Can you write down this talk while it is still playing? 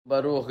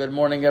Baruch, good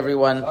morning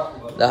everyone.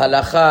 The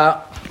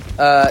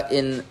halacha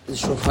in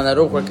Shulchan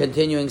Aruch, we're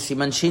continuing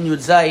Siman Shin Yud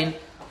Zayin,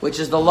 which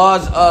is the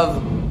laws of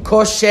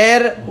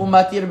kosher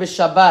umatir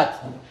b'Shabbat.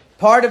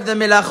 Part of the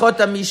milachot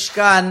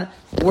Mishkan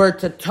were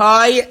to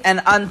tie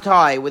and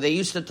untie, where they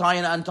used to tie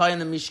and untie in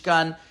the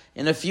Mishkan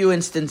in a few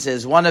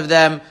instances. One of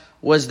them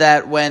was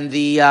that when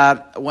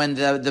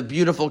the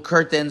beautiful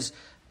curtains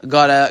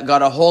got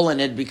a hole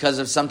in it because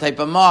of some type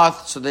of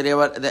moth, so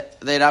that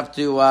they'd have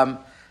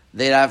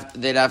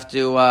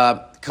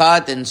to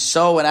cut and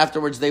sew, and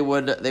afterwards they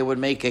would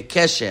make a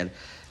kesher.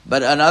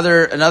 But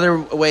another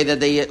way that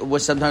they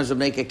would sometimes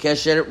make a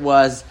kesher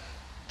was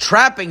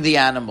trapping the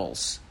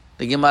animals.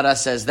 The Gemara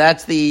says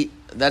that's the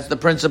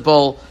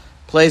principal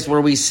place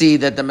where we see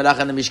that the Melach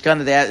and the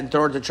Mishkan, in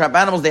order to trap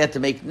animals, they had to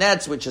make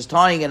nets, which is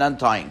tying and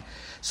untying.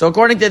 So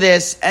according to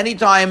this,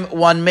 anytime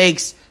one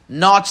makes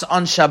knots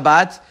on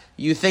Shabbat,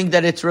 you think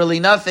that it's really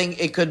nothing.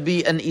 It could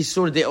be an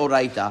Isur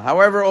de'oraita.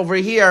 However, over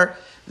here,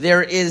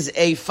 there is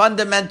a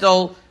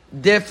fundamental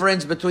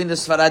difference between the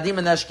Sfaradim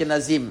and the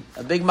Ashkenazim.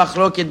 A big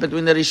machloket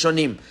between the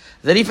Rishonim.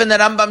 The Rif and the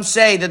Rambam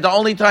say that the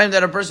only time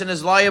that a person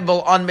is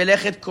liable on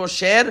Melechet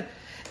Kosher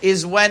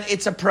is when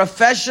it's a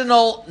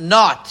professional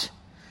knot.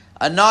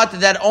 A knot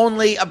that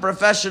only a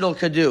professional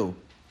could do.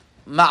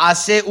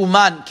 Ma'aseh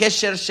uman,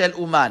 kesher shel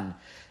uman.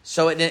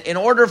 So in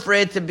order for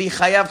it to be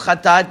chayav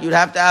chatat, you'd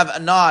have to have a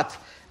knot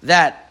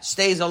that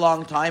stays a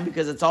long time,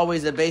 because it's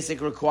always a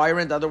basic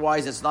requirement.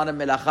 Otherwise, it's not a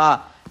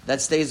melacha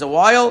that stays a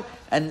while.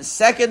 And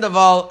second of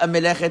all, a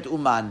melechet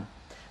uman.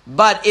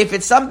 But if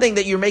it's something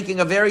that you're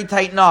making a very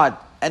tight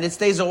knot and it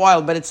stays a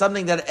while, but it's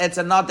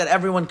a knot that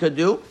everyone could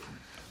do,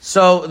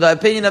 so the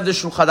opinion of the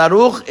Shulchan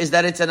Aruch is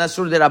that it's an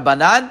asur de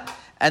Rabbanan,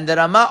 and the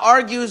Rama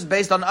argues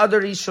based on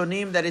other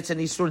Rishonim that it's an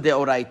isur de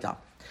oraita.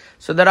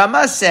 So the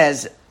Rama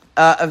says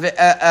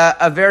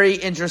a very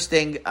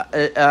interesting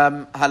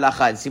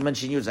halacha in Siman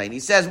Shin Yud Zayin. He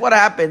says, what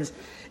happens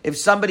if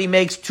somebody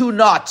makes two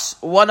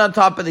knots, one on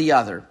top of the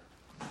other?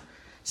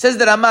 Says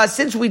the Rama,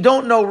 since we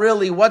don't know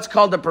really what's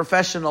called a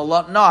professional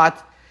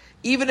knot,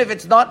 even if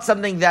it's not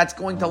something that's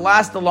going to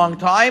last a long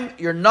time,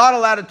 you're not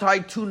allowed to tie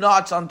two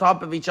knots on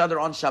top of each other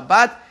on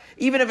Shabbat,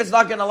 even if it's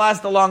not going to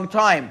last a long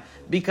time,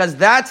 because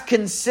that's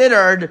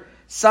considered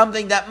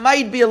something that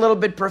might be a little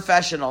bit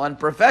professional. And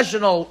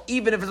professional,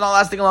 even if it's not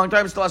lasting a long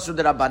time, still asur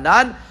de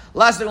Rabbanan.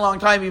 Lasting a long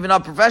time, even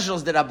not professional,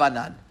 is de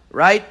Rabbanan.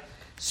 Right?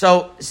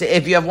 So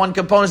if you have one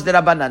component, it's de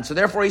Rabbanan. So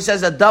therefore he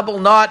says a double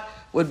knot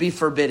would be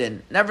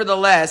forbidden.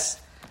 Nevertheless,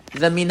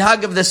 the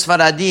minhag of the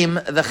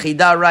Sfaradim, the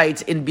Chida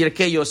writes in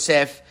Birkei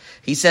Yosef,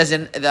 he says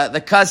in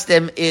the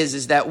custom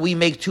is that we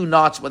make two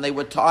knots when they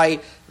would tie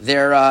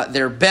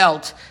their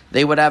belt.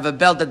 They would have a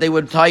belt that they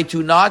would tie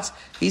two knots.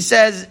 He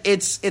says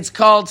it's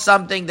called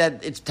something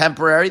that it's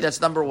temporary.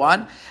 That's number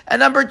one. And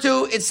number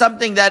two, it's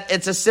something that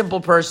it's a simple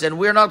person.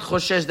 We're not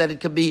choshesh that it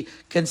could be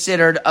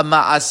considered a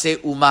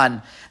ma'aseh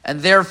uman.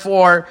 And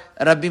therefore,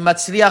 Rabbi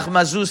Matzliach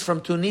Mazuz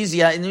from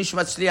Tunisia, in Nish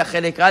Matzliach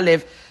Chelek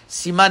Aleph,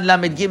 Siman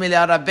Lamed Gimel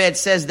Arabet,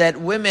 says that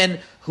women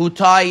who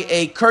tie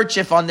a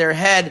kerchief on their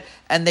head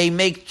and they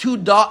make two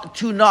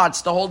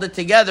knots to hold it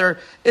together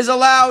is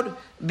allowed,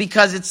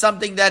 because it's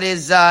something that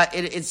is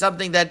it's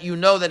something that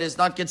that is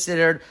not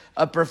considered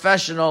a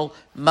professional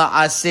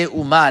ma'aseh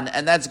uman,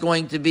 and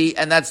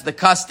that's the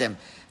custom.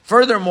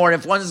 Furthermore,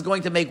 if one is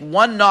going to make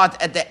one knot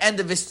at the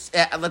end of his,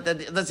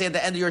 let's say at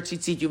the end of your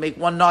tzitzit, you make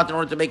one knot in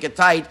order to make it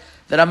tight.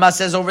 The Rama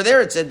says over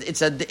there,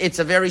 it's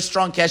a very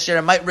strong kesher.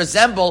 It might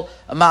resemble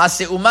a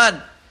ma'aseh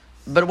uman,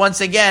 but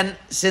once again,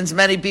 since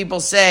many people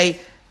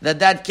say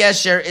that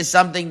kesher is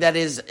something that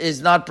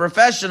is not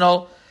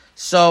professional,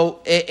 so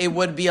it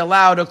would be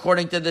allowed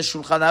according to the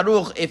Shulchan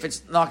Aruch if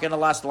it's not going to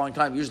last a long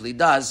time. Usually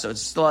does, so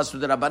it's still asur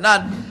de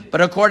Rabbanan.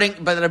 But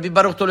Rabbi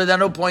Baruch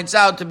Toledano points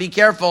out to be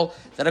careful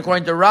that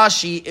according to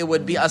Rashi it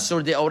would be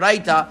asur de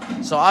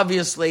oraita. So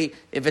obviously,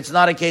 if it's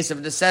not a case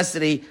of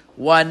necessity,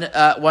 one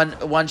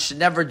should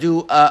never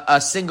do a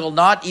single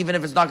knot, even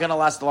if it's not going to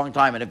last a long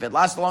time. And if it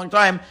lasts a long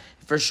time,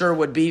 for sure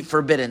would be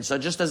forbidden. So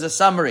just as a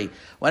summary,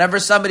 whenever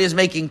somebody is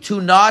making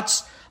two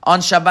knots on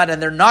Shabbat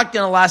and they're not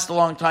going to last a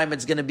long time,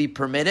 it's going to be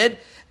permitted.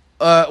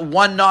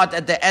 One knot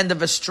at the end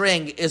of a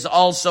string is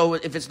also,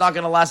 if it's not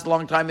going to last a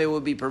long time, it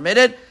would be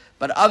permitted.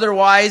 But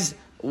otherwise,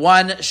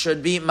 one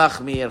should be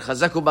machmir.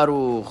 Chazaku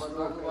Baruch.